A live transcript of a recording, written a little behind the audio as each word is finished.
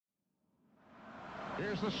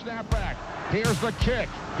Here's the snapback. Here's the kick.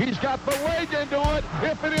 He's got the leg into it.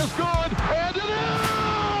 If it is good, and it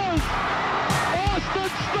is! Austin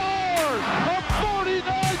scores! A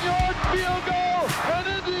 49-yard field goal,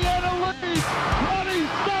 and Indiana leads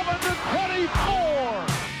 27-24.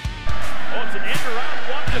 Oh, it's an end around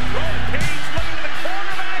one to throw. Page looking to the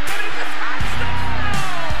quarterback, and it's a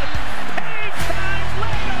touchdown! Page times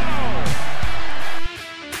Leno!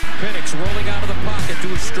 Penix rolling out of the pocket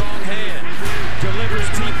to a strong hand. Delivers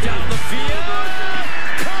deep down the field.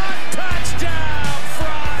 Caught, touchdown!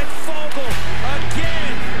 Fry Fogel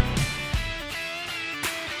again.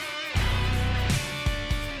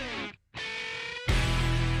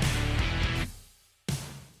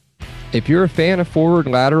 If you're a fan of forward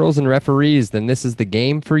laterals and referees, then this is the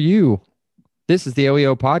game for you. This is the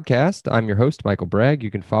LEO podcast. I'm your host, Michael Bragg. You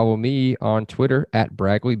can follow me on Twitter at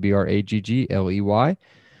Bragley, Braggley.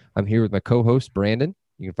 I'm here with my co-host, Brandon.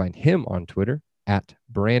 You can find him on Twitter at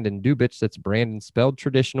Brandon Dubich. That's Brandon spelled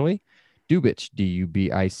traditionally. Dubich,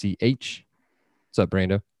 D-U-B-I-C-H. What's up,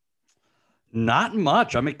 Brando? Not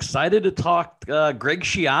much. I'm excited to talk Greg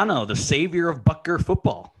Schiano, the savior of Butker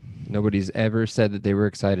football. Nobody's ever said that they were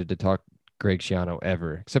excited to talk Greg Schiano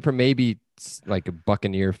ever, except for maybe like a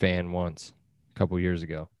Buccaneer fan once a couple years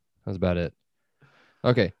ago. That was about it.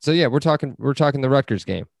 Okay, so yeah, we're talking the Rutgers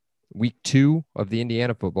game. Week 2 of the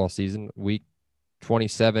Indiana football season, week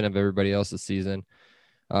 27 of everybody else's season.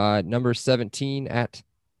 Number 17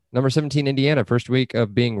 Indiana, first week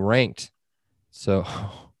of being ranked. So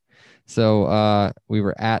we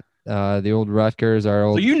were at the old Rutgers,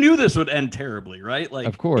 So you knew this would end terribly, right? Like,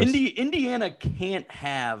 of course, Indiana can't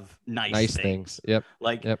have nice things. Yep.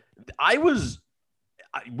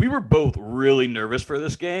 We were both really nervous for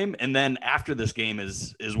this game, and then after this game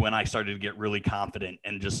is when I started to get really confident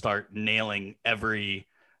and just start nailing every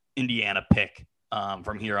Indiana pick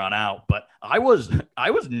from here on out. But I was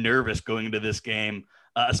nervous going into this game,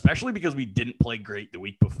 especially because we didn't play great the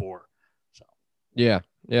week before. So yeah,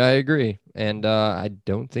 I agree, and I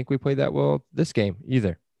don't think we played that well this game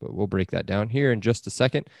either. But we'll break that down here in just a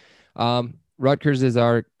second. Rutgers is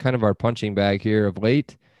our punching bag here of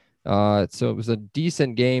late. So it was a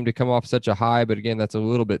decent game to come off such a high, but again, that's a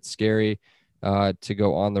little bit scary to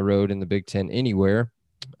go on the road in the Big Ten anywhere.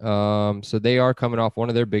 So they are coming off one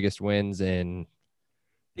of their biggest wins, and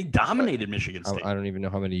they dominated Michigan State. I don't even know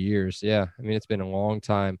how many years. Yeah, I mean, it's been a long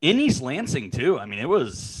time. In East Lansing too. I mean, it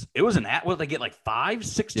was what they get, like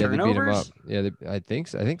 5-6 turnovers. They beat them up. Yeah, I think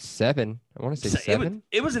 7. I want to say 7.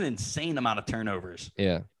 It was an insane amount of turnovers.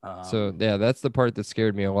 Yeah. So yeah, that's the part that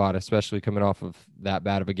scared me a lot, especially coming off of that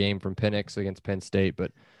bad of a game from Penix against Penn State.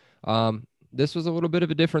 But this was a little bit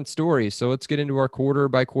of a different story. So let's get into our quarter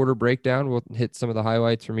by quarter breakdown. We'll hit some of the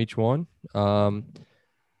highlights from each one.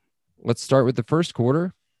 Let's start with the first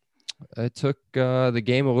quarter. It took the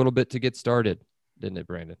game a little bit to get started, didn't it,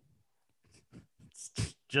 Brandon?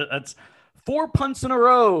 That's 4 punts in a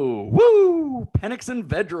row. Woo! Penix and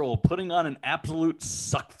Vedral putting on an absolute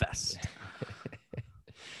suckfest.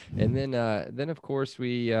 And then of course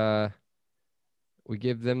we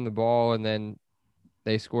give them the ball, and then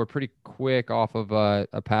they score pretty quick off of a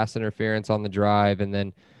pass interference on the drive, and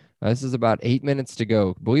then this is about 8 minutes to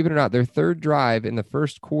go. Believe it or not, their third drive in the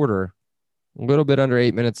first quarter. A little bit under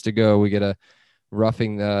 8 minutes to go. We get a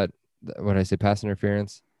roughing what did I say? Pass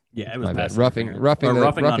interference. Yeah, it was pass roughing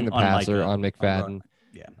the passer on McFadden.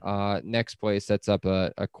 Yeah. Next play sets up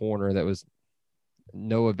a corner that was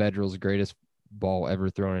Noah Vedral's greatest ball ever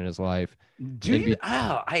thrown in his life.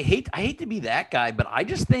 I hate to be that guy, but I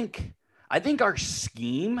think our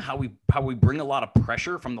scheme, how we bring a lot of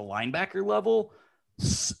pressure from the linebacker level,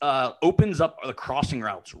 opens up the crossing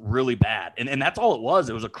routes really bad. And that's all it was.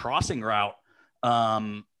 It was a crossing route.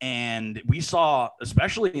 And we saw,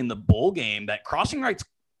 especially in the bowl game, that crossing routes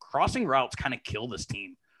kind of kill this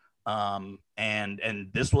team. And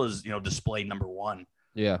this was, display number 1.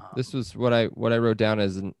 Yeah. This was what I wrote down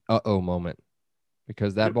as an moment,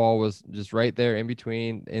 because that ball was just right there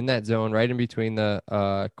in that zone, right in between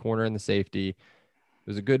the corner and the safety. It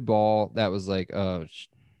was a good ball. That was like, oh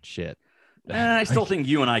shit. And I still think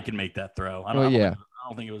you and I can make that throw. I don't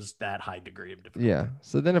think it was that high degree of difficulty. Yeah.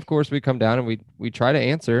 So then, of course, we come down and we try to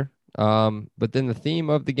answer. But then the theme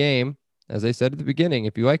of the game, as I said at the beginning,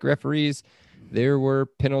 if you like referees, there were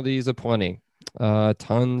penalties aplenty.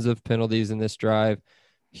 Tons of penalties in this drive.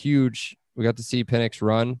 Huge. We got to see Penix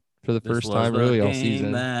run for the first time really all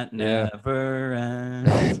season. That never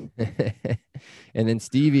ends. And then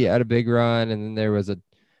Stevie had a big run, and then there was a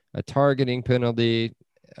targeting penalty.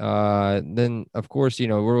 Then of course,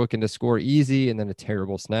 we're looking to score easy, and then a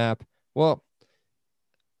terrible snap. Well,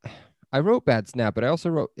 I wrote bad snap, but I also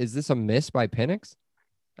wrote, is this a miss by Penix?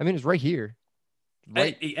 I mean, it's right here,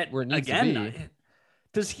 right where it needs to be.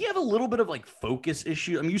 Does he have a little bit of like focus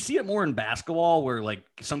issue? I mean, you see it more in basketball where like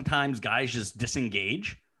sometimes guys just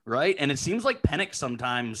disengage, right? And it seems like Penix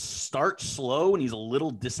sometimes starts slow and he's a little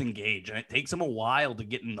disengaged, and it takes him a while to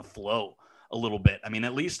get in the flow a little bit. I mean,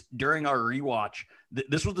 at least during our rewatch,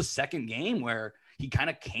 this was the second game where he kind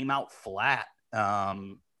of came out flat.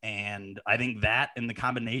 And I think that in the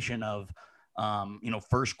combination of,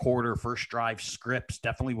 first quarter, first drive scripts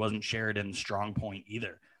definitely wasn't Sheridan's strong point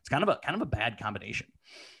either. It's kind of a bad combination.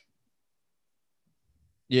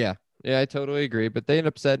 Yeah, I totally agree. But they end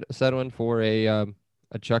up settling for a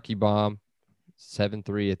Chucky bomb,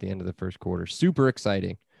 7-3 at the end of the first quarter. Super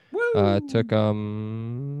exciting. Took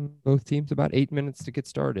both teams about 8 minutes to get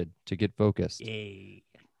started, to get focused. Yay.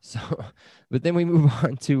 So, but then we move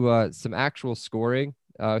on to some actual scoring.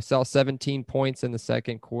 Saw 17 points in the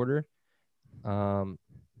second quarter. A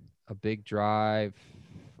big drive.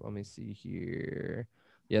 Let me see here.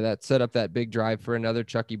 Yeah, that set up that big drive for another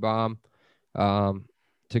Chucky bomb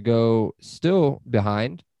to go still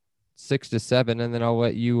behind 6-7. And then I'll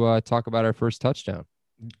let you talk about our first touchdown.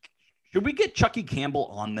 Should we get Chucky Campbell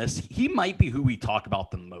on this? He might be who we talk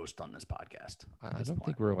about the most on this podcast. I don't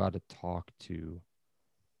think we're allowed to talk to.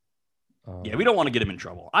 Yeah, we don't want to get him in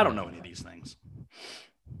trouble. I don't know any of these things.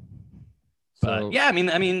 But yeah, I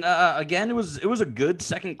mean, again, it was a good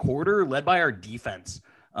second quarter led by our defense.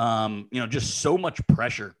 Just so much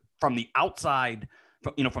pressure from the outside,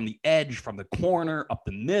 from the edge, from the corner, up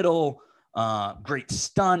the middle, great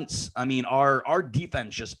stunts. I mean, our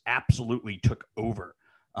defense just absolutely took over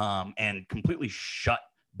and completely shut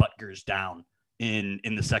Rutgers down in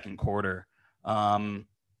the second quarter.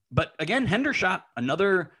 But again, Hendershot,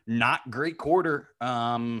 another not great quarter.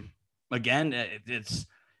 Again, it's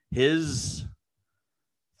his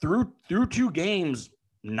through 2 games,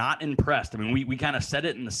 not impressed. I mean, we kind of said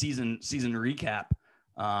it in the season recap.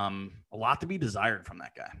 A lot to be desired from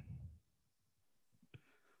that guy.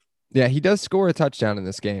 Yeah, he does score a touchdown in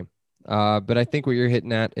this game. But I think what you're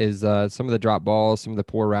hitting at is some of the drop balls, some of the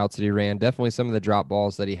poor routes that he ran, definitely some of the drop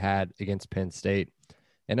balls that he had against Penn State.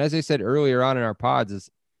 And as I said earlier on in our pods,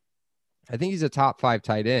 I think he's a top 5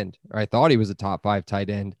 tight end, or I thought he was a top 5 tight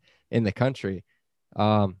end in the country.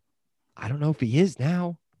 I don't know if he is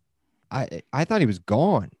now. I thought he was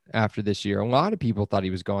gone after this year. A lot of people thought he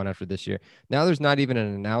was gone after this year. Now there's not even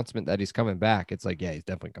an announcement that he's coming back. It's like, yeah, he's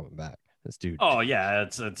definitely coming back. This dude. Oh yeah,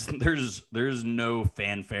 it's there's no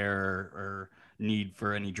fanfare or need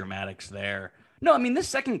for any dramatics there. No, I mean this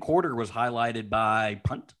second quarter was highlighted by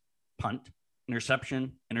punt,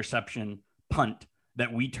 interception, punt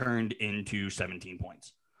that we turned into 17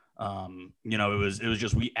 points. It was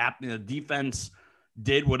just the defense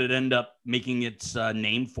did what it ended up making its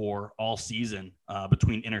name for all season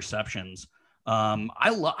between interceptions.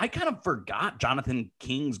 I kind of forgot Jonathan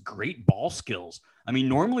King's great ball skills. I mean,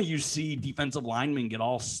 normally you see defensive linemen get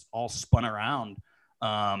all spun around,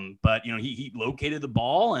 but he located the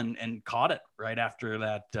ball and caught it right after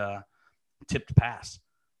that tipped pass.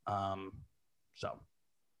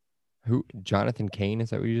 Who? Jonathan Kane? Is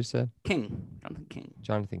that what you just said?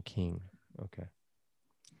 Jonathan King. Okay.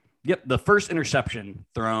 Yep, the first interception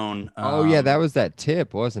thrown. Yeah, that was that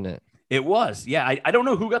tip, wasn't it? It was. Yeah, I don't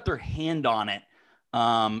know who got their hand on it.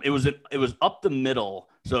 It was up the middle,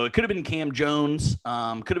 so it could have been Cam Jones,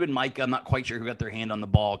 could have been Micah. I'm not quite sure who got their hand on the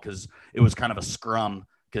ball because it was kind of a scrum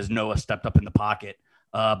because Noah stepped up in the pocket.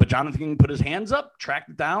 But Jonathan put his hands up, tracked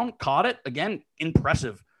it down, caught it. Again,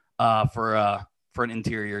 impressive for an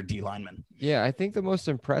interior D lineman. Yeah, I think the most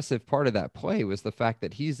impressive part of that play was the fact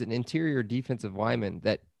that he's an interior defensive lineman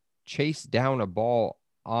that chased down a ball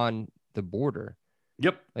on the border.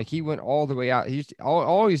 Yep. Like he went all the way out.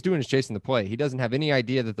 All he's doing is chasing the play. He doesn't have any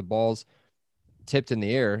idea that the ball's tipped in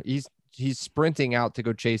the air. He's sprinting out to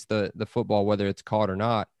go chase the football, whether it's caught or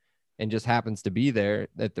not, and just happens to be there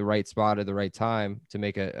at the right spot at the right time to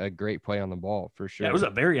make a great play on the ball for sure. Yeah, it was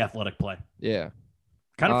a very athletic play. Yeah.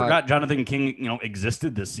 Kind of forgot Jonathan King,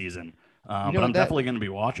 existed this season. But I'm definitely going to be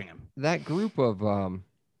watching him. That group of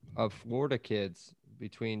Florida kids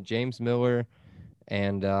between James Miller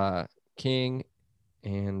and King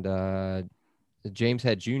and James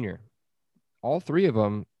Head Jr., all 3 of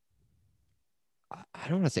them, I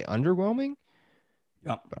don't want to say underwhelming,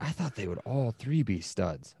 but I thought they would all 3 be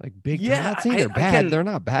studs. Like big. Yeah, I'm not saying they're bad. They're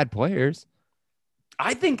not bad players.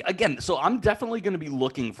 I think, again, so I'm definitely going to be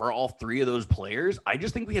looking for all 3 of those players. I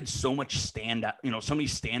just think we had so much so many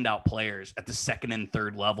standout players at the second and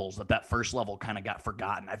third levels that first level kind of got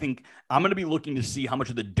forgotten. I think I'm going to be looking to see how much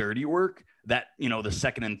of the dirty work that, the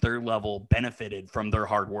second and third level benefited from their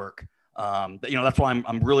hard work. That's why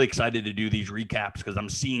I'm really excited to do these recaps, because I'm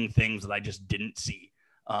seeing things that I just didn't see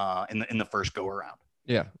in the first go around.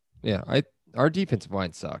 Yeah. Our defensive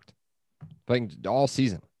line sucked playing all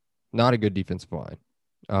season. Not a good defensive line.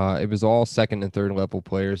 It was all second and third level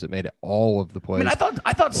players that made it all of the plays. I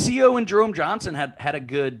thought CO and Jerome Johnson had a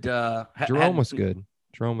good. Jerome was good.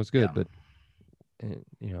 Yeah. But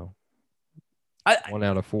 1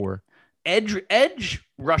 out of 4. Edge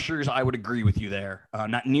rushers, I would agree with you there.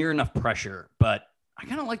 Not near enough pressure, but I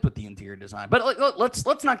kind of liked what the interior design. But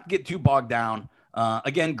let's not get too bogged down.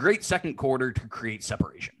 Again, great second quarter to create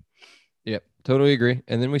separation. Yep, totally agree.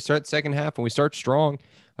 And then we start the second half and we start strong.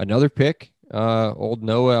 Another pick. Old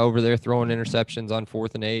Noah over there throwing interceptions on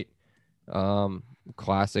 4th and 8.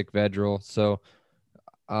 Classic Vedral. So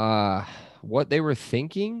what they were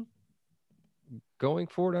thinking going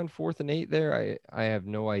forward on 4th and 8 there, I have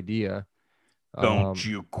no idea. Don't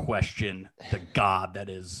you question the god that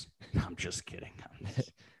is. I'm just kidding.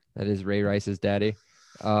 That is Ray Rice's daddy.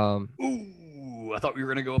 Ooh, I thought we were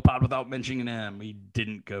going to go a pod without mentioning him. We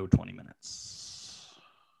didn't go 20 minutes.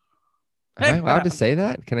 Am I allowed to say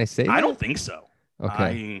that? Can I say that? I don't think so.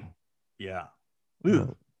 Okay. Yeah.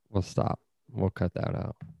 We'll stop. We'll cut that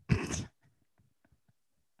out.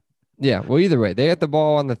 Yeah. Well, either way, they got the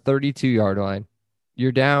ball on the 32-yard line.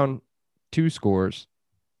 You're down 2 scores.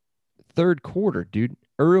 Third quarter, dude.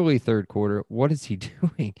 Early third quarter. What is he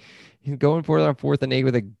doing? He's going for it on 4th and 8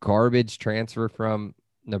 with a garbage transfer from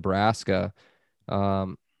Nebraska.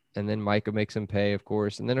 And then Micah makes him pay, of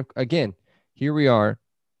course. And then again, here we are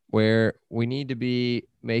where we need to be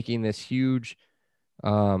making this huge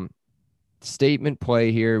statement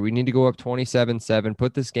play here. We need to go up 27-7,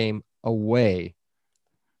 put this game away.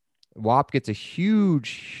 Wap gets a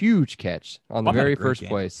huge catch on the very first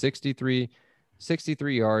play, 63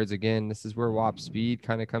 yards. Again, this is where Wap's speed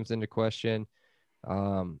kind of comes into question,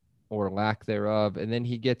 or lack thereof. And then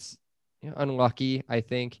he gets unlucky, I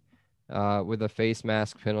think, with a face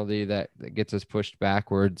mask penalty that gets us pushed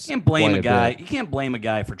backwards. You can't blame a guy. You can't blame a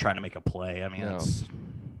guy for trying to make a play. I mean,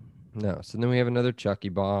 no. So then we have another Chucky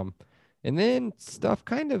bomb, and then stuff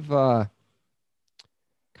kind of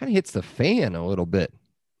hits the fan a little bit.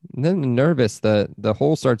 And then nervous, the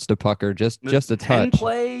hole starts to pucker just a touch.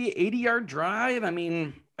 10-play, 80-yard drive. I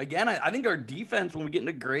mean, again, I think our defense, when we get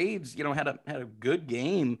into grades, had a good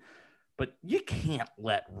game, but you can't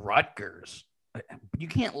let Rutgers. You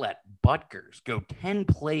can't let Butgers go 10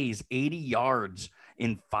 plays, 80 yards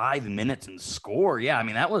in 5 minutes and score. Yeah, I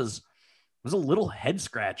mean, that was a little head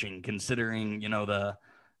scratching considering the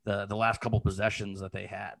last couple possessions that they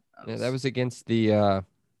had. That was against the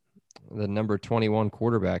number 21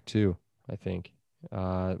 quarterback too, I think,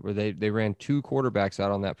 where they ran 2 quarterbacks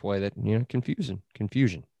out on that play. That confusion.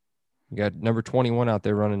 You got number 21 out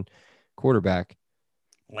there running quarterback.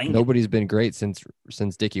 Nobody's been great since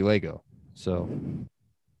Dickie Lego. So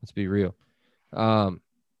let's be real. Then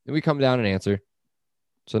we come down and answer.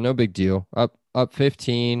 So no big deal. Up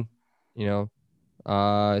 15.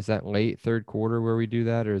 Is that late third quarter where we do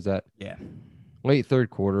that, or is that late third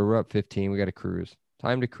quarter? We're up 15. We got to cruise.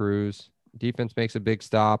 Time to cruise. Defense makes a big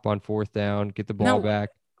stop on 4th down. Get the ball back.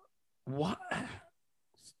 What?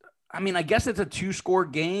 I mean, I guess it's a 2-score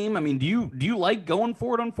game. I mean, do you like going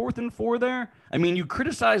for it on 4th and 4 there? I mean, you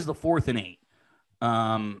criticize the 4th and 8.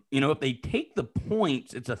 If they take the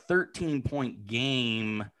points, it's a 13-point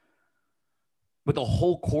game with a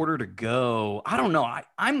whole quarter to go. I don't know.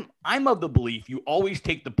 I'm of the belief you always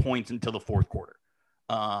take the points until the 4th quarter.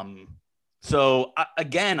 So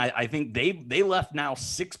again, I think they left now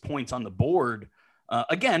 6 points on the board.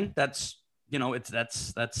 Again, that's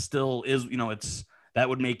still is, that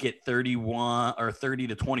would make it 31 or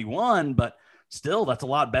 30-21, but still that's a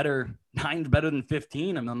lot better. 9's better than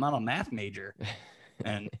 15. I'm not a math major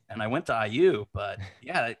and I went to IU, but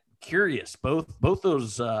yeah, curious. Both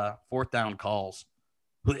those 4th down calls.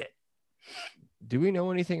 Do we know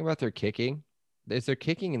anything about their kicking? Is there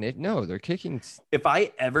kicking in it? No, they're kicking. If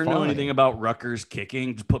I ever know anything about Rutgers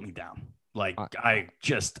kicking, just put me down. Like,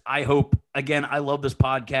 I hope, again, I love this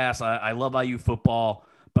podcast. I love IU football,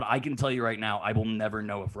 but I can tell you right now, I will never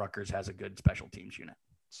know if Rutgers has a good special teams unit.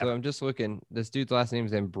 So I'm just looking. This dude's last name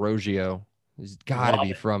is Ambrosio. He's got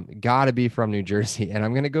to be from New Jersey. And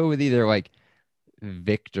I'm going to go with either like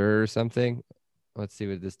Victor or something. Let's see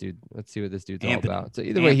what this dude's all about. So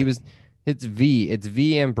either way, it's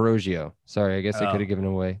V Ambrosio. Sorry, I guess I could have given it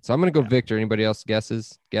away. So I'm going to go Victor. Anybody else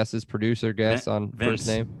guesses, producer guess on first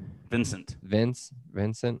name? Vincent.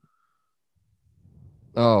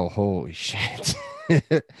 Oh, holy shit.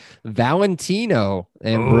 Valentino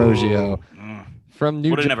Ambrosio from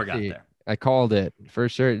New Jersey. Never got there. I called it for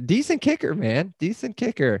sure. Decent kicker, man. Decent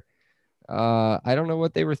kicker. I don't know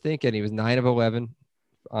what they were thinking. He was 9 of 11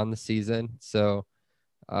 on the season. So,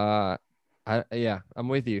 I'm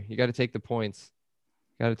with you. You got to take the points.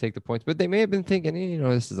 But they may have been thinking,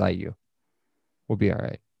 this is IU. We'll be all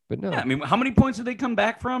right. But no. Yeah, I mean, how many points did they come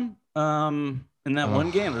back from in that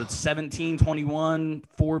one game? It's 17, 21,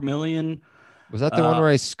 4 million. Was that the one where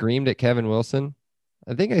I screamed at Kevin Wilson?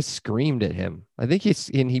 I think I screamed at him. I think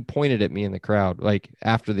he pointed at me in the crowd, like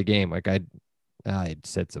after the game. Like I'd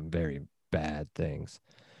said some very bad things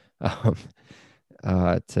to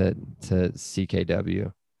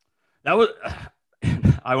CKW. That was,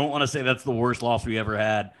 I won't want to say that's the worst loss we ever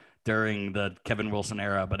had during the Kevin Wilson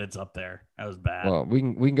era, but it's up there. That was bad. Well, we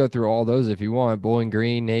can go through all those if you want. Bowling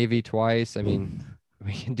Green, Navy twice. I mean,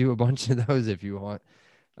 we can do a bunch of those if you want.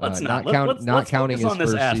 Let's counting focus on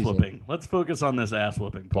this ass season. whooping. Let's focus on this ass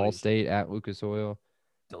whooping. Ball State at Lucas Oil.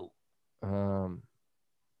 Dope.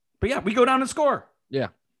 But yeah, we go down and score. Yeah.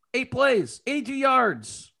 8 plays, 82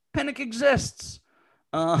 yards. Pennick exists.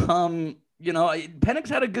 Pennick's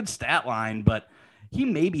had a good stat line, but he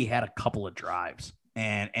maybe had a couple of drives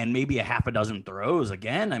and maybe a half a dozen throws.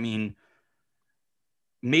 Again, I mean,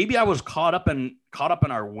 maybe I was caught up in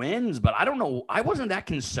our wins, but I don't know. I wasn't that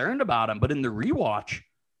concerned about him. But in the rewatch,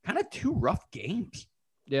 kind of 2 rough games.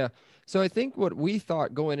 Yeah. So I think what we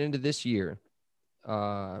thought going into this year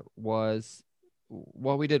was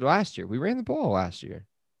what we did last year. We ran the ball last year,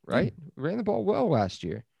 right? We ran the ball well last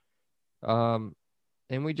year. And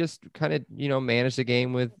we just kind of, managed the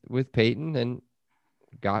game with Peyton and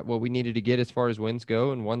got what we needed to get as far as wins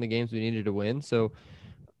go and won the games we needed to win. So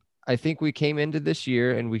I think we came into this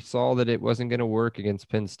year and we saw that it wasn't going to work against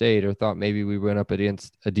Penn State, or thought maybe we went up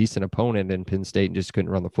against a decent opponent in Penn State and just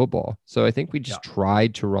couldn't run the football. So I think we just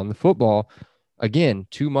tried to run the football again,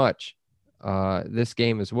 too much this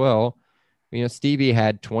game as well. Stevie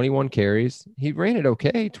had 21 carries. He ran it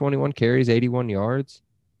okay. 21 carries, 81 yards.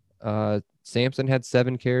 Sampson had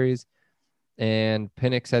 7 carries and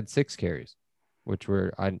Penix had 6 carries, which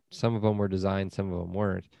were, some of them were designed, some of them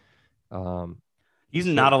weren't. He's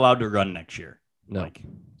not allowed to run next year. No.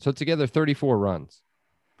 So together, 34 runs.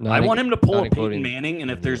 I want him to pull a Peyton Manning, and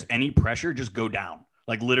if there's any pressure, just go down.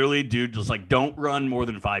 Like literally, dude, just like don't run more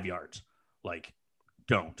than 5 yards. Like,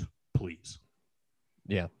 don't, please.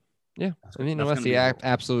 Yeah. Yeah. Unless he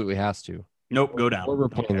absolutely has to. Nope, go down. Or we're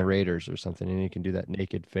playing the Raiders or something, and you can do that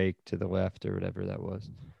naked fake to the left or whatever that was.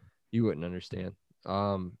 You wouldn't understand.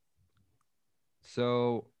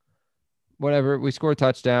 So whatever, we score a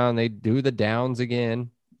touchdown. They do the downs again.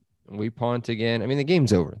 We punt again. I mean, the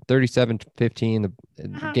game's over. 37-15.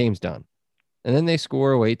 The game's done. And then they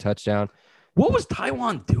score a late touchdown. What was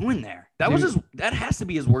Taiwan doing there? That has to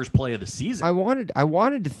be his worst play of the season. I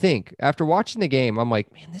wanted to think after watching the game, I'm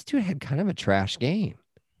like, man, this dude had kind of a trash game.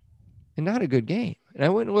 And not a good game. And I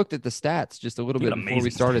went and looked at the stats just a little bit before we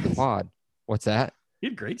started the pod. What's that? He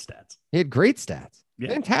had great stats. Yeah.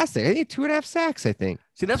 Fantastic. I think 2.5 sacks, I think.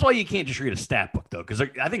 See, that's why you can't just read a stat book, though, because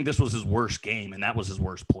I think this was his worst game, and that was his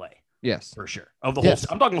worst play. Yes. For sure. Of the whole,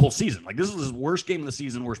 I'm talking the whole season. Like, this is his worst game of the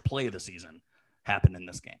season, worst play of the season happened in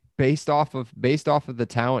this game. Based off of the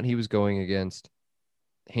talent he was going against,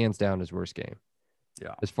 hands down his worst game.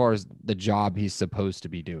 Yeah. As far as the job he's supposed to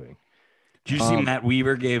be doing. Did you see Matt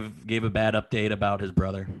Weaver gave a bad update about his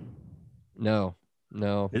brother? No.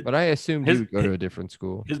 But I assumed he would go to a different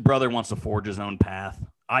school. His brother wants to forge his own path.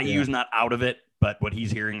 IU's not out of it, but what he's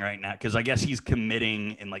hearing right now, because I guess he's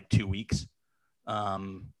committing in like 2 weeks.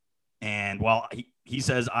 And while he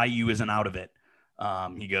says IU isn't out of it,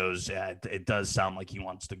 he goes, it does sound like he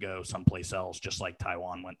wants to go someplace else, just like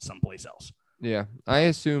Taiwan went someplace else. Yeah, I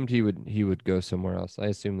assumed he would go somewhere else. I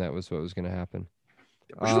assumed that was what was going to happen.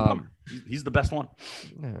 He's the best one.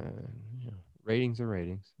 Ratings are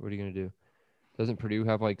ratings. What are you going to do? Doesn't Purdue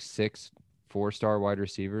have like 6 4-star wide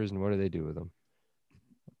receivers, and what do they do with them?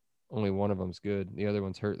 Only one of them's good. The other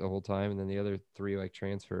one's hurt the whole time, and then the other 3 like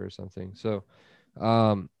transfer or something. So,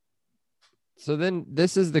 so then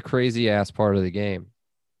this is the crazy ass part of the game.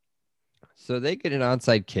 So they get an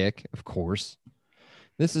onside kick, of course.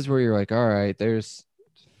 This is where you're like, all right, there's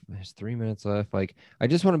 3 minutes left. Like, I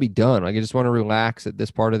just want to be done. Like, I just want to relax at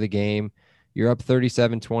this part of the game. You're up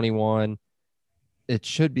 37-21. It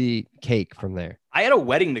should be cake from there. I had a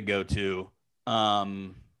wedding to go to.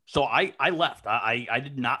 So I left. I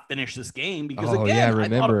did not finish this game because, I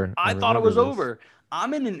remember. I thought it was over.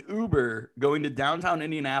 I'm in an Uber going to downtown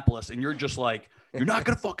Indianapolis, and you're just like, you're not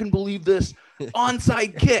going to fucking believe this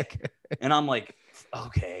onside kick. And I'm like,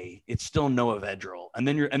 okay, it's still Noah Vedral. And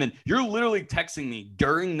then you're literally texting me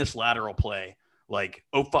during this lateral play, like,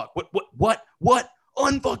 oh fuck, what?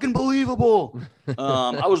 Unfucking believable.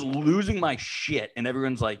 I was losing my shit, and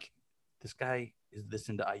everyone's like, this guy is this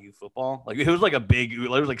into IU football? Like, it was like there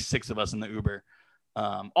was like 6 of us in the Uber,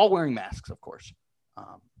 all wearing masks, of course.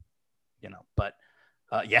 But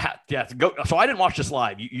yeah. Go. So I didn't watch this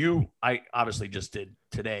live. I obviously just did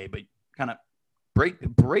today, but kind of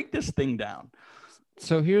break this thing down.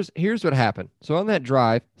 So here's what happened. So on that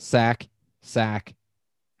drive, sack,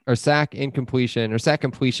 incompletion, or sack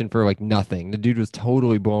completion for like nothing. The dude was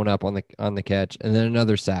totally blown up on the catch, and then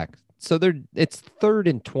another sack. So it's 3rd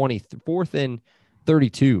and 20, 4th and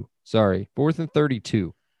 32. Sorry, 4th and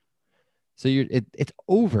 32. So it's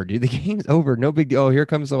over, dude. The game's over. No big deal. Oh, here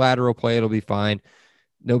comes the lateral play. It'll be fine.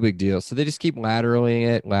 No big deal. So they just keep lateraling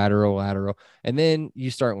it, lateral. And then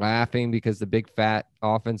you start laughing because the big fat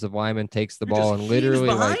offensive lineman takes the ball and literally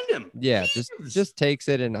behind him. Yeah, just takes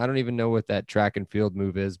it. And I don't even know what that track and field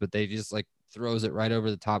move is, but they just like throws it right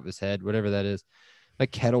over the top of his head, whatever that is.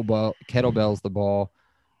 Like kettlebells the ball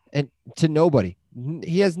and to nobody.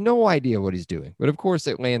 He has no idea what he's doing. But of course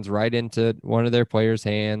it lands right into one of their players'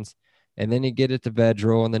 hands. And then you get it to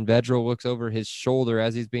Vedral, and then Vedral looks over his shoulder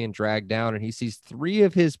as he's being dragged down, and he sees 3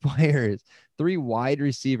 of his players, 3 wide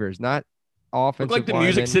receivers, not offensive looked like the linemen.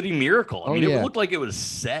 Music City Miracle. I mean, yeah. It looked like it was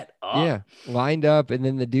set up. Yeah, lined up, and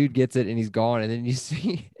then the dude gets it, and he's gone. And then you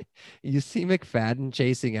see McFadden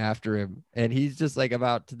chasing after him, and he's just like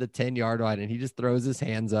about to the 10-yard line, and he just throws his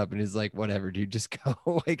hands up, and he's like, "Whatever, dude, just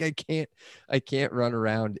go." Like I can't run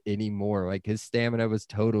around anymore. Like his stamina was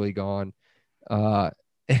totally gone.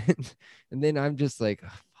 And then I'm just like, oh,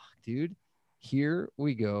 fuck, dude, here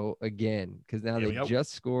we go again. Because now they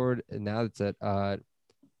just scored, and now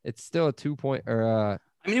it's still a 2-point or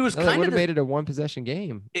I mean, it was kind of would have made it a 1-possession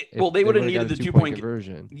game. They would have needed the 2-point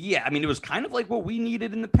conversion. Yeah, I mean, it was kind of like what we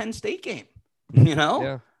needed in the Penn State game.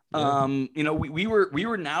 Yeah. We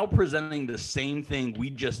were now presenting the same thing we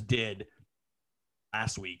just did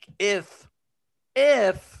last week. If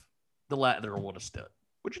the lateral would have stood,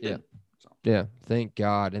 which it did. Yeah, thank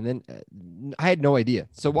God. And then I had no idea.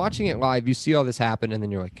 So watching it live, you see all this happen, and then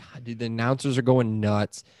you're like, God, dude, the announcers are going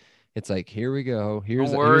nuts. It's like, here we go.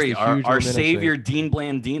 Don't worry. Our savior, Dean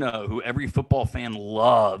Blandino, who every football fan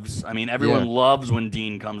loves. I mean, everyone loves when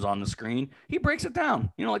Dean comes on the screen. He breaks it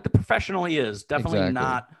down, like the professional he is. Definitely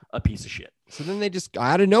not a piece of shit. So then they just,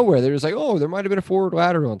 out of nowhere, they're just like, oh, there might have been a forward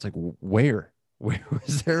lateral. It's like, where? Where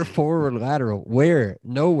was there a forward lateral? Where?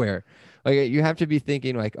 Nowhere. Like you have to be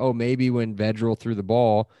thinking like, oh, maybe when Vedral threw the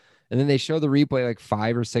ball, and then they show the replay like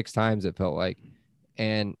 5 or 6 times, it felt like,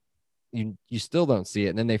 and you still don't see it.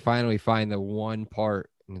 And then they finally find the one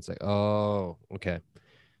part, and it's like, oh, okay,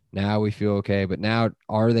 now we feel okay. But now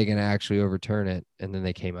are they going to actually overturn it? And then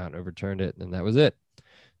they came out and overturned it, and that was it.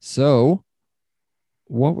 So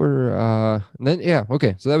what were and then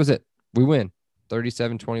okay, so that was it. We win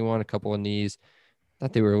 37-21, a couple of knees.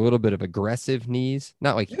 Thought they were a little bit of aggressive knees.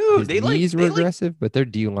 Not like his knees were aggressive, but their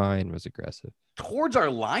D line was aggressive. Towards our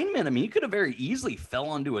linemen, I mean, he could have very easily fell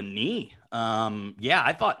onto a knee.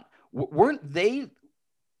 I thought, weren't they?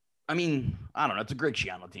 I mean, I don't know. It's a Greg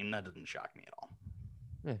Schiano team. That doesn't shock me at all.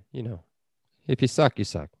 Yeah, if you suck, you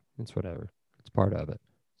suck. It's whatever. It's part of it.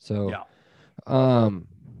 So,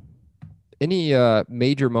 any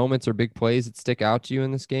major moments or big plays that stick out to you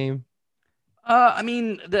in this game? I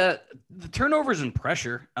mean, the turnovers and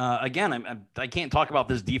pressure, again, I can't talk about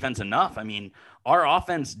this defense enough. I mean, our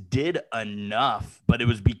offense did enough, but it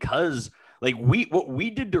was because like what we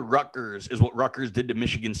did to Rutgers is what Rutgers did to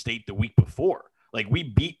Michigan State the week before. Like we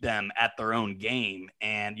beat them at their own game.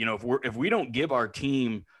 And, if we don't give our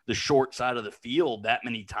team the short side of the field that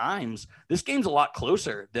many times, this game's a lot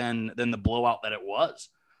closer than the blowout that it was.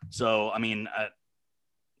 So, I mean,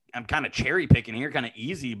 I'm kind of cherry picking here, kind of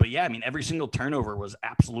easy, but yeah, I mean, every single turnover was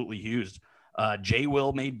absolutely used. Jay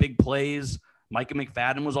Will made big plays. Micah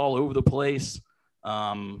McFadden was all over the place.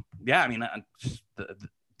 I mean,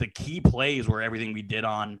 the key plays were everything we did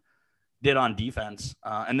on defense.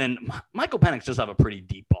 And then Michael Penix just have a pretty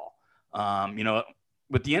deep ball.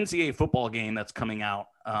 With the NCAA football game that's coming out,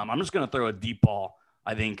 I'm just going to throw a deep ball,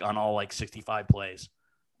 I think, on all like 65 plays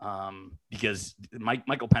because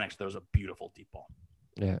Michael Penix throws a beautiful deep ball.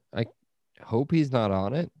 Yeah, I hope he's not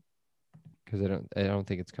on it because I don't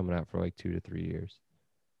think it's coming out for like 2 to 3 years.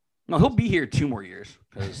 No, he'll be here 2 more years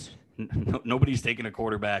because nobody's taking a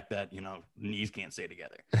quarterback that knees can't stay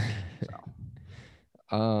together.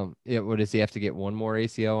 So. What does he have to get? 1 more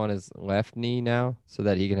ACL on his left knee now, so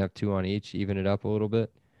that he can have 2 on each, even it up a little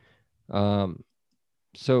bit.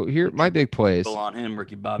 So here, my big plays. Go on him,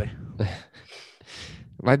 Ricky Bobby.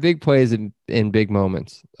 My big plays in big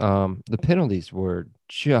moments. The penalties were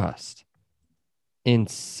just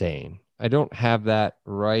insane. I don't have that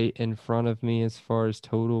right in front of me as far as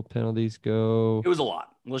total penalties go. It was a lot.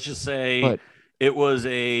 Let's just say But it was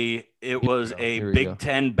a Here we Big go.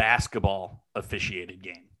 Ten basketball officiated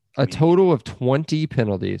game. A total of 20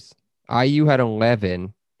 penalties. IU had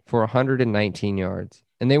 11 for 119 yards.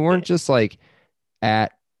 And they weren't just like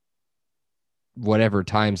at whatever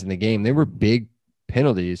times in the game. They were big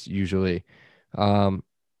penalties usually. We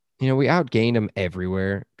outgained them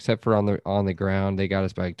everywhere except for on the ground. They got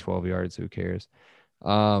us by like 12 yards. Who cares?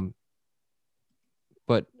 And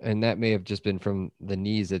that may have just been from the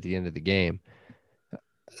knees at the end of the game.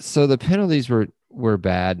 So the penalties were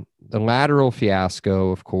bad. The lateral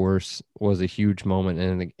fiasco, of course, was a huge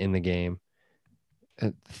moment in the game.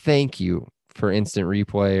 Thank you for instant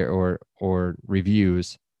replay or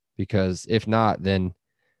reviews, because if not, then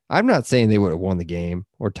I'm not saying they would have won the game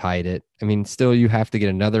or tied it. I mean, still you have to get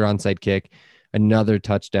another onside kick, another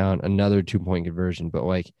touchdown, another 2-point conversion. But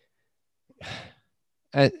like,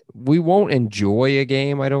 we won't enjoy a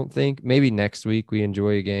game, I don't think. Maybe next week we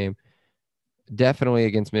enjoy a game. Definitely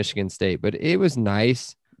against Michigan State, but it was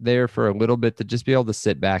nice there for a little bit to just be able to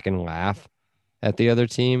sit back and laugh at the other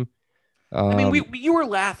team. I mean, you were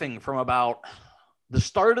laughing from about the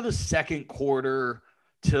start of the second quarter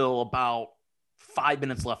till about 5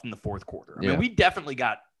 minutes left in the fourth quarter. I mean, we definitely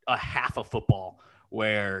got a half of football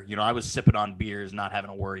where, I was sipping on beers, not having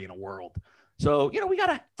a worry in a world. So, we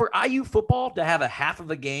got for IU football to have a half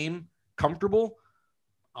of a game comfortable.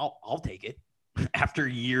 I'll take it. After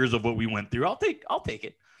years of what we went through, I'll take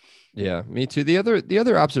it. Yeah, me too. The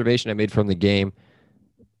other observation I made from the game,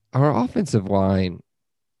 our offensive line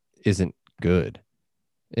isn't good,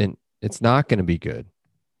 and it's not going to be good,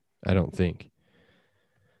 I don't think.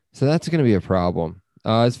 So that's going to be a problem.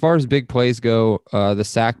 As far as big plays go, the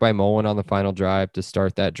sack by Mullen on the final drive to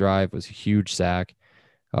start that drive was a huge sack.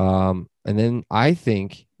 And then I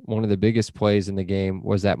think one of the biggest plays in the game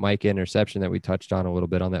was that Mike interception that we touched on a little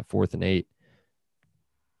bit on that 4th and 8.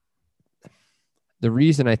 The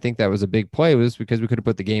reason I think that was a big play was because we could have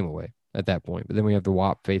put the game away at that point. But then we have the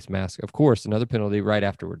WAP face mask, of course, another penalty right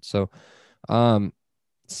afterwards. So,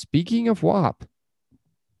 speaking of WAP,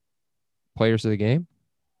 players of the game,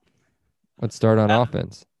 let's start on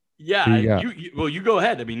offense. Yeah, you go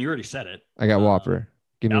ahead. I mean, you already said it. I got Whopper.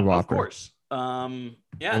 Give me Whopper. Of course. Let me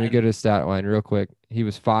go to his stat line real quick. He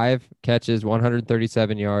was 5 catches,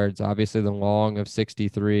 137 yards. Obviously, the long of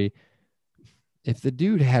 63. If the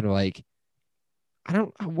dude had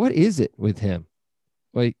what is it with him?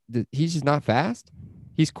 Like, he's just not fast.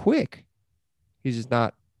 He's quick. He's just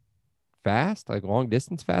not fast, like long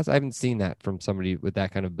distance fast. I haven't seen that from somebody with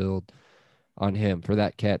that kind of build on him for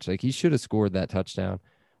that catch. Like, he should have scored that touchdown.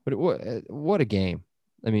 But what a game.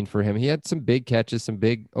 I mean, for him, he had some big catches, some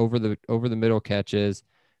big over the middle catches.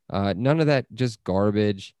 None of that just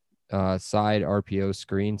garbage side RPO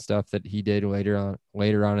screen stuff that he did later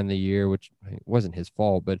on in the year, which wasn't his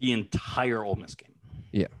fault, but the entire Ole Miss game.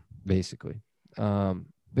 Yeah, basically. But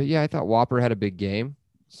yeah, I thought Whopper had a big game.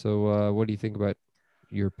 So what do you think about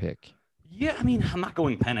your pick? Yeah, I mean, I'm not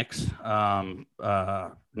going Penix.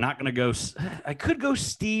 Not going to go. I could go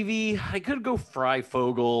Stevie. I could go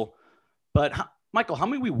Freifogel. But Michael, how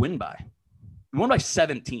many we win by? We won by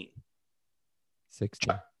 17.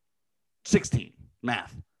 16.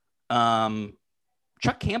 Math.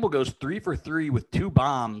 Chuck Campbell goes 3 for 3 with 2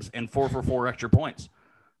 bombs and 4 for 4 extra points.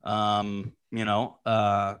 I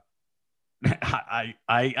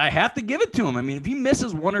have to give it to him. I mean, if he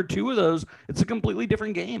misses 1 or 2 of those, it's a completely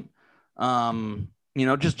different game.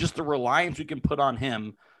 Just the reliance we can put on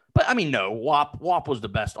him. But I mean, no, Wop was the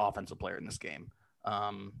best offensive player in this game.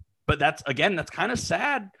 But that's kind of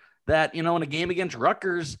sad that, in a game against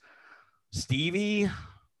Rutgers, Stevie,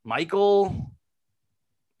 Michael,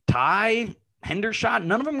 Ty, Hendershot,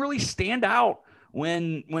 none of them really stand out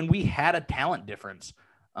when we had a talent difference.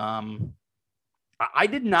 I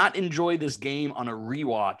did not enjoy this game on a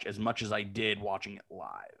rewatch as much as I did watching it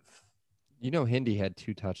live. Hindi had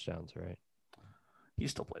 2 touchdowns, right? He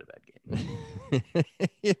still played a bad game.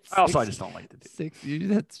 I just don't like the dude.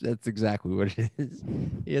 That's exactly what it is.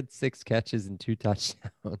 He had 6 catches and 2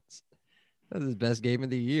 touchdowns. That was his best game of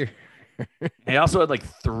the year. He also had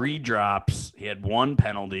 3 drops. He had 1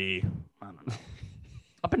 penalty. I don't know.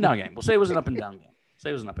 Up and down game. We'll say it was an up and down game.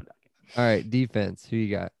 All right, defense. Who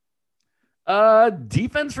you got?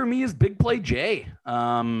 Defense for me is Big Play Jay.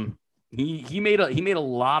 He made a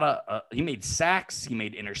lot of he made sacks, he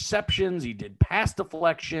made interceptions, he did pass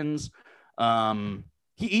deflections.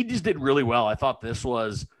 He just did really well. I thought this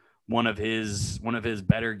was one of his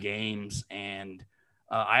better games, and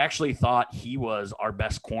I actually thought he was our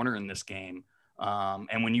best corner in this game.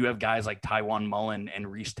 And when you have guys like Tywan Mullen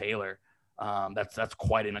and Reese Taylor, that's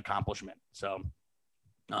quite an accomplishment. So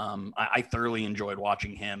I thoroughly enjoyed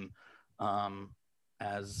watching him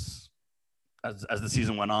as the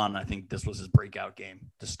season went on. I think this was his breakout game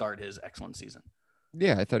to start his excellent season.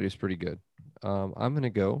 Yeah, I thought he was pretty good. I'm going to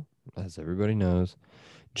go, as everybody knows,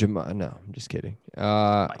 no, I'm just kidding.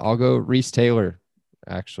 I'll go Reese Taylor,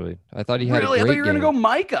 actually. I thought he had a great I thought you were going to game. go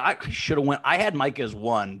Micah. I should have went. I had Micah as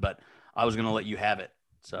one, but I was going to let you have it.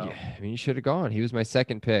 So Yeah, I mean, you should have gone. He was my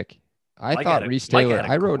second pick. I Micah thought had a- Reese Micah Taylor. had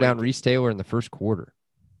a I wrote great down game. Reese Taylor in the first quarter.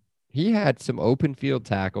 He had some open field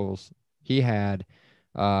tackles. He had,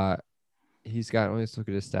 he's got. Let's look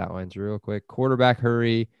at his stat lines real quick. Quarterback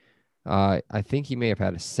hurry. I think he may have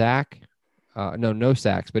had a sack. No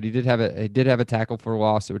sacks, but he did have a tackle for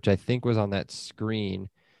loss, which I think was on that screen.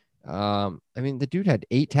 I mean, the dude had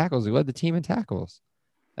 8 tackles. He led the team in tackles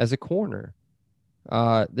as a corner.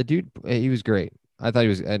 The dude, he was great. I thought he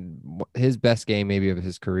was his best game maybe of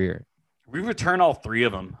his career. We return all 3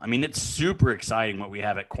 of them. I mean, it's super exciting what we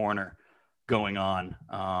have at corner going on.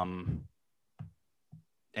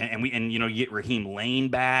 And you get Raheem Lane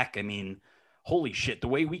back. I mean, holy shit, the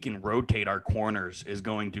way we can rotate our corners is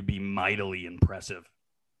going to be mightily impressive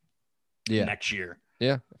next year.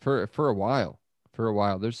 Yeah, for a while. For a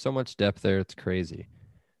while. There's so much depth there, it's crazy.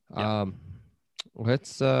 Yep.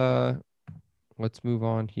 Let's move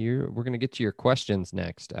on here. We're going to get to your questions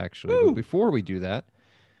next, actually. But before we do that,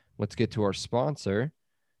 let's get to our sponsor.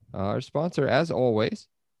 Our sponsor, as always,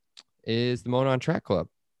 is the Monon Track Club.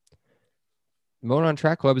 Monon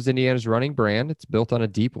Track Club is Indiana's running brand. It's built on a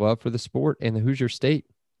deep love for the sport and the Hoosier State.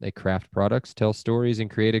 They craft products, tell stories, and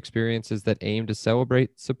create experiences that aim to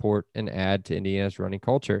celebrate, support, and add to Indiana's running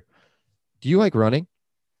culture. Do you like running?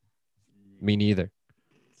 Me neither.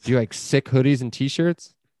 Do you like sick hoodies and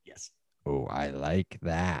t-shirts? Yes. Oh, I like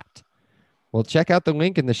that. Well, check out the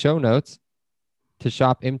link in the show notes to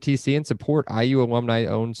shop MTC and support IU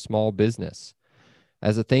alumni-owned small business.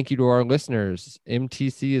 As a thank you to our listeners,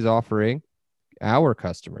 MTC is offering our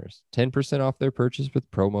customers 10% off their purchase with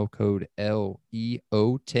promo code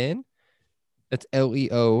LEO10. That's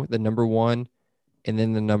LEO, the number 1, and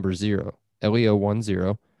then the number 0,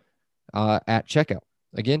 LEO10, at checkout.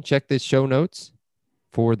 Again, check the show notes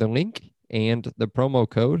for the link and the promo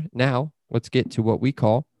code. Now, let's get to what we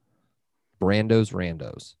call Brando's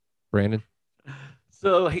Randos. Brandon?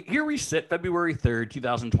 So here we sit, February 3rd,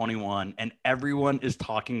 2021, and everyone is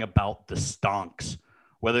talking about the stonks,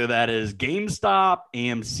 whether that is GameStop,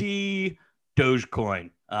 AMC, Dogecoin.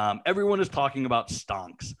 Everyone is talking about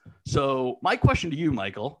stonks. So my question to you,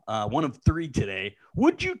 Michael, one of 3 today,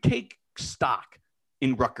 would you take stock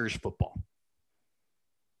in Rutgers football?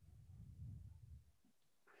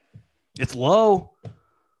 It's low.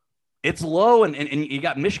 It's low, and you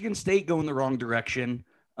got Michigan State going the wrong direction.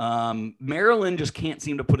 Maryland just can't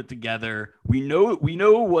seem to put it together. We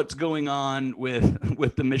know what's going on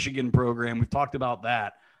with the Michigan program. We've talked about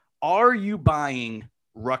that. Are you buying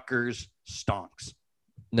Rutgers stonks?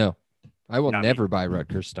 No, I will never buy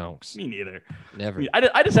Rutgers stonks. Me neither. Never.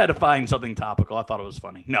 I just had to find something topical. I thought it was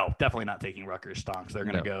funny. No, definitely not taking Rutgers stonks. They're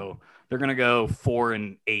gonna go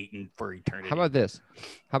 4-8 for eternity. How about this?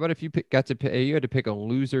 How about if you you had to pick a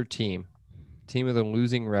loser team with a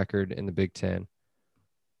losing record in the Big Ten,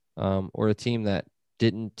 or a team that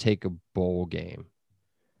didn't take a bowl game?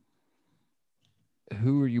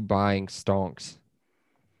 Who are you buying stonks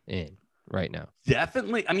in right now?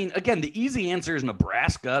 Definitely. I mean, again, the easy answer is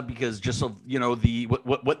Nebraska because just of, the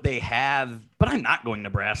what they have, but I'm not going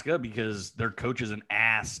Nebraska because their coach is an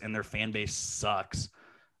ass and their fan base sucks.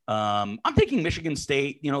 I'm taking Michigan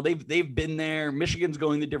State. They've been there. Michigan's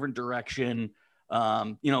going the different direction.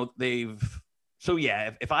 So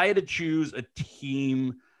yeah, if I had to choose a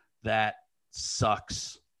team that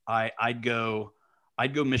sucks, I'd go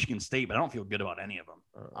Michigan State, but I don't feel good about any of them,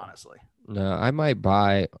 honestly. No, I might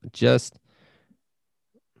buy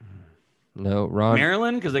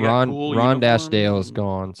Maryland because they got cool Ron uniforms. Dashdale is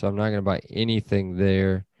gone, so I'm not going to buy anything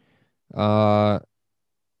there. Penn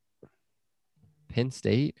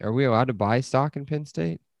State, are we allowed to buy stock in Penn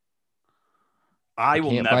State? I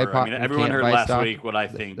will never. Everyone heard last week what I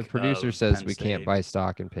think. The producer says we can't buy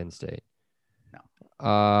stock in Penn State. No.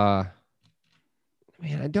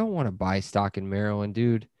 Man, I don't want to buy stock in Maryland,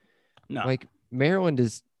 dude. No. Like Maryland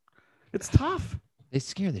is. It's tough. They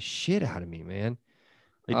scare the shit out of me, man.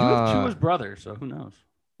 They do have Tua's brother, so who knows?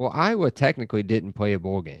 Well, Iowa technically didn't play a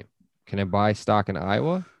bowl game. Can I buy stock in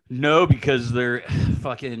Iowa? No, because they're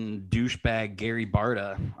fucking douchebag Gary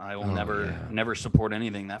Barta. I will never support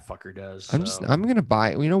anything that fucker does. I'm gonna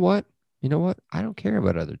buy. You know what? I don't care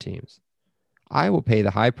about other teams. I will pay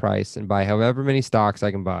the high price and buy however many stocks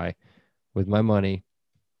I can buy with my money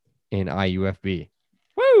in IUFB.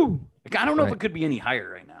 Woo! Like, I don't know if Right. it could be any higher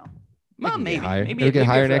right now. Well, can get maybe. higher. Maybe It'll get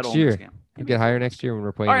higher after that next Ole Miss year. game. It'll get higher next year when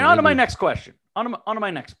we're playing. All right, the on to my League. next question. On to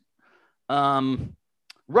my next.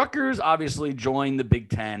 Rutgers obviously joined the Big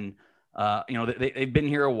Ten. They've been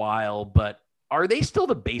here a while, but are they still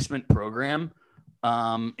the basement program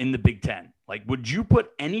in the Big Ten? Like, would you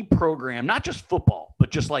put any program, not just football, but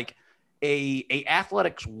just like a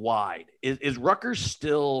athletics wide, is Rutgers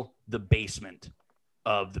still the basement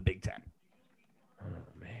of the Big Ten?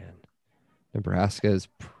 Oh man, Nebraska is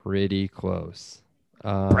pretty close.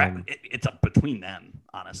 It's up between them,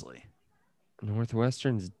 honestly.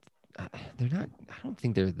 Northwestern's they're not. I don't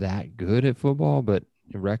think they're that good at football, but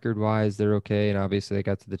record wise, they're okay. And obviously, they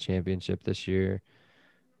got to the championship this year.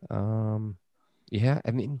 Yeah,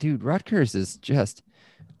 I mean, dude, Rutgers is just.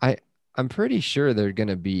 I'm pretty sure they're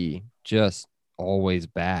gonna be just always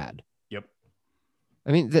bad. Yep.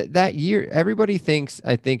 I mean, that year, everybody thinks.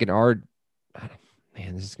 I think in our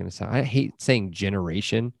man, this is gonna sound. I hate saying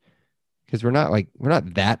generation because we're not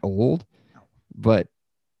that old, but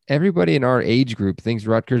everybody in our age group thinks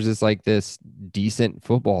Rutgers is like this decent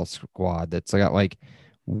football squad that's got like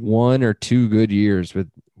 1 or 2 good years with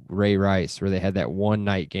Ray Rice, where they had that one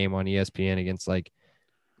night game on ESPN against like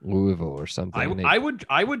Louisville or something. I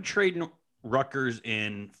would trade Rutgers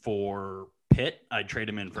in for Pitt. I'd trade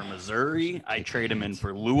him in for Missouri. I'd trade him in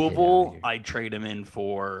for Louisville. I'd trade him in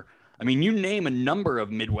for, I mean, you name a number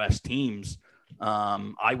of Midwest teams.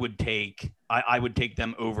 I would take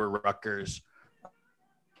them over Rutgers.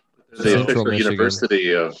 The official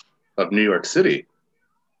University of New York City.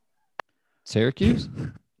 Syracuse?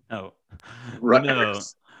 No. Rutgers. No.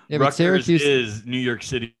 Yeah, but Rutgers Syracuse is New York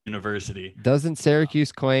City University. Doesn't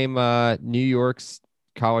Syracuse claim New York's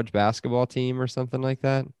college basketball team or something like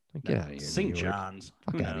that? Get out of here, St. New York. John's.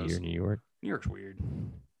 Fuck Who out of knows? here, New York. New York's weird.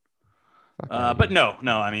 Fuck outta But here.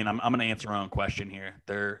 no. I mean, I'm going to answer my own question here.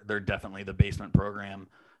 They're definitely the basement program.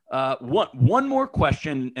 One more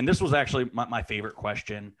question, and this was actually my favorite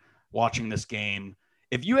question watching this game.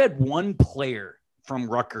 If you had one player from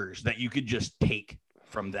Rutgers that you could just take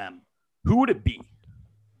from them, who would it be?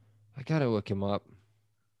 I gotta look him up.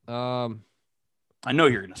 I know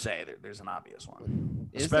you're going to say there's an obvious one,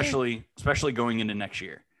 Is there? especially going into next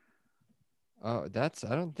year. Oh, I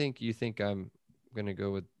don't think you think I'm gonna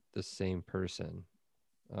go with the same person.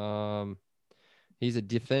 He's a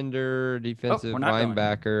defensive we're not going.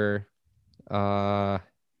 linebacker.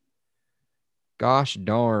 Gosh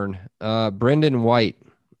darn. Brendan White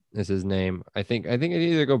is his name. I think it'd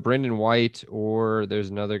either go Brendan White or there's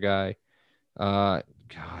another guy. God,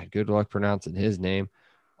 good luck pronouncing his name.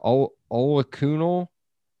 Olakunal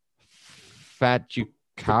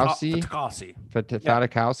Fatukasi.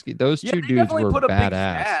 Fatukowski. Those two dudes were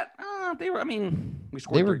badass. They were. I mean,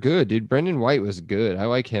 They were good, dude. Brendan White was good. I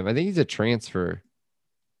like him. I think he's a transfer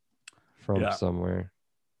from somewhere.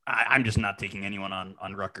 I'm just not taking anyone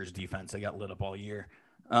on Rutgers defense. They got lit up all year.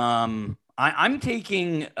 I'm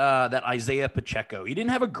taking that Isaiah Pacheco. He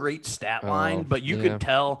didn't have a great stat line, but you could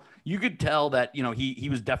tell that, he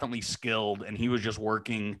was definitely skilled, and he was just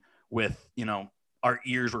working with, our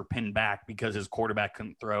ears were pinned back because his quarterback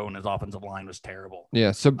couldn't throw and his offensive line was terrible.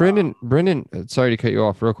 Yeah. So Brendan, sorry to cut you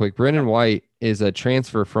off real quick. Brendan White is a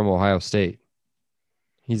transfer from Ohio State.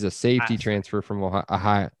 He's a safety transfer from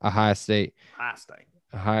Ohio State.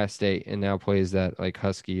 Ohio State, and now plays that like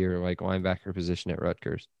Husky or like linebacker position at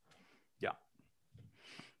Rutgers. Yeah.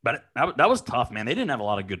 But that was tough, man. They didn't have a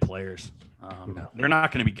lot of good players. They're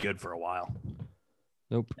not going to be good for a while.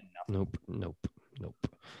 Nope.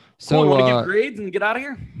 So, cool, you want to give grades and get out of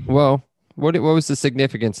here? Well, what was the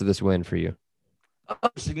significance of this win for you?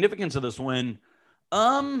 Significance of this win,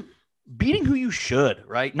 beating who you should,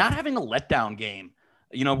 right? Not having a letdown game.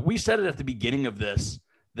 We said it at the beginning of this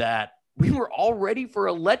that we were all ready for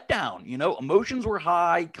a letdown. Emotions were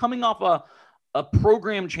high, coming off a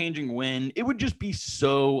program-changing win. It would just be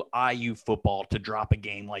so IU football to drop a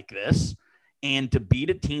game like this, and to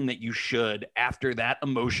beat a team that you should after that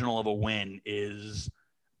emotional of a win was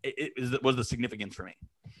the significance for me.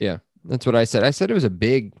 Yeah, that's what I said. I said it was a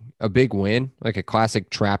big win, like a classic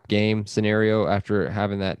trap game scenario after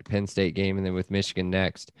having that Penn State game and then with Michigan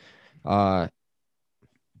next.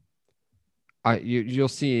 You'll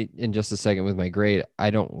see in just a second with my grade. I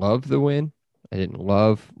don't love the win. I didn't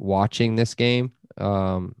love watching this game.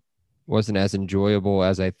 Wasn't as enjoyable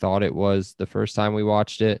as I thought it was the first time we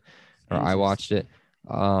watched it, or I watched it.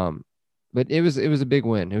 But it was a big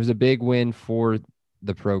win. It was a big win for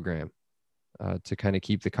the program to kind of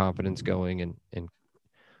keep the confidence going and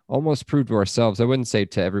almost prove to ourselves. I wouldn't say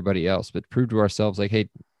to everybody else, but prove to ourselves like, hey,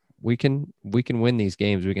 we can win these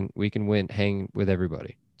games. We can win, hang with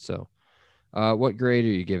everybody. So. What grade are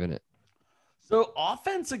you giving it? So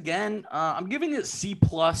offense again, I'm giving it C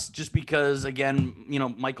plus just because again,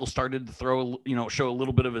 Michael started to throw, show a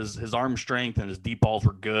little bit of his arm strength and his deep balls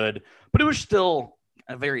were good, but it was still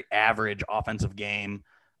a very average offensive game.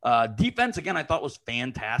 Defense again, I thought was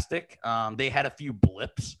fantastic. They had a few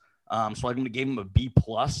blips, so I gave them a B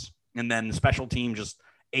plus, and then the special team just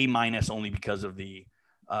A minus only because of the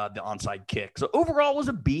onside kick. So overall, it was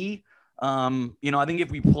a B. I think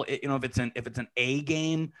if we play, if it's an A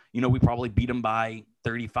game, we probably beat them by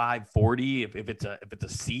 35-40. If it's a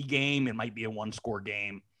C game, it might be a 1-score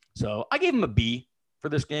game. So I gave him a B for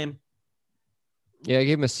this game. Yeah, I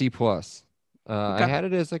gave him a C plus. Okay. I had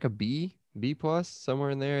it as like a B plus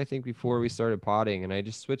somewhere in there, I think, before we started potting, and I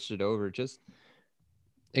just switched it over. Just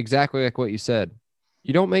exactly like what you said.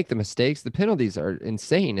 You don't make the mistakes. The penalties are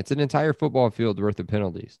insane. It's an entire football field worth of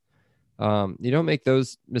penalties. You don't make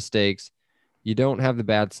those mistakes. You don't have the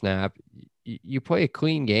bad snap. You play a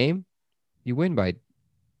clean game. You win by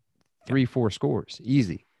 3-4 scores.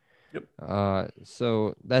 Easy. Yep.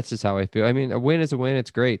 So that's just how I feel. I mean, a win is a win.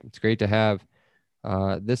 It's great. It's great to have.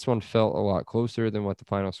 This one felt a lot closer than what the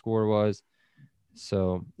final score was.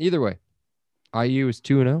 So either way, IU is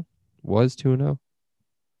 2-0. Was 2-0.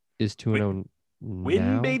 Is 2-0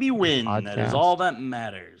 Win, now? baby, win. Podcast. That is all that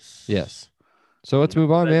matters. Yes. So let's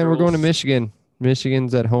move on, man. We're going to Michigan.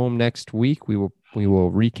 Michigan's at home next week. We will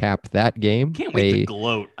recap that game. Can't wait to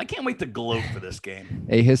gloat. I can't wait to gloat for this game.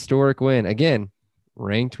 A historic win. Again,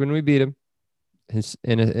 ranked when we beat them.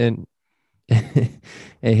 In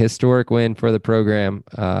a historic win for the program.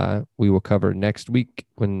 We will cover next week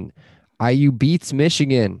when IU beats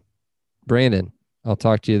Michigan. Brandon, I'll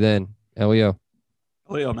talk to you then. Elio.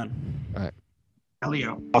 Elio, man. All right.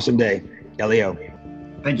 Elio. Awesome day. Elio.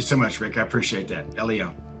 Thank you so much, Rick. I appreciate that.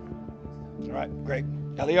 Elio. All right. Great.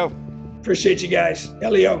 Elio. Appreciate you guys.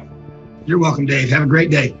 Elio. You're welcome, Dave. Have a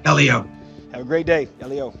great day. Elio. Have a great day.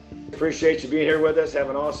 Elio. Appreciate you being here with us.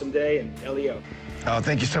 Have an awesome day. And Elio. Oh,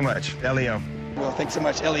 thank you so much. Elio. Well, thanks so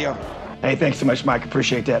much, Elio. Hey, thanks so much, Mike.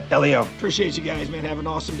 Appreciate that. Elio. Appreciate you guys, man. Have an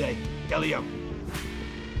awesome day. Elio.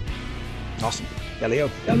 Awesome.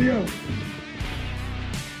 Elio. Elio.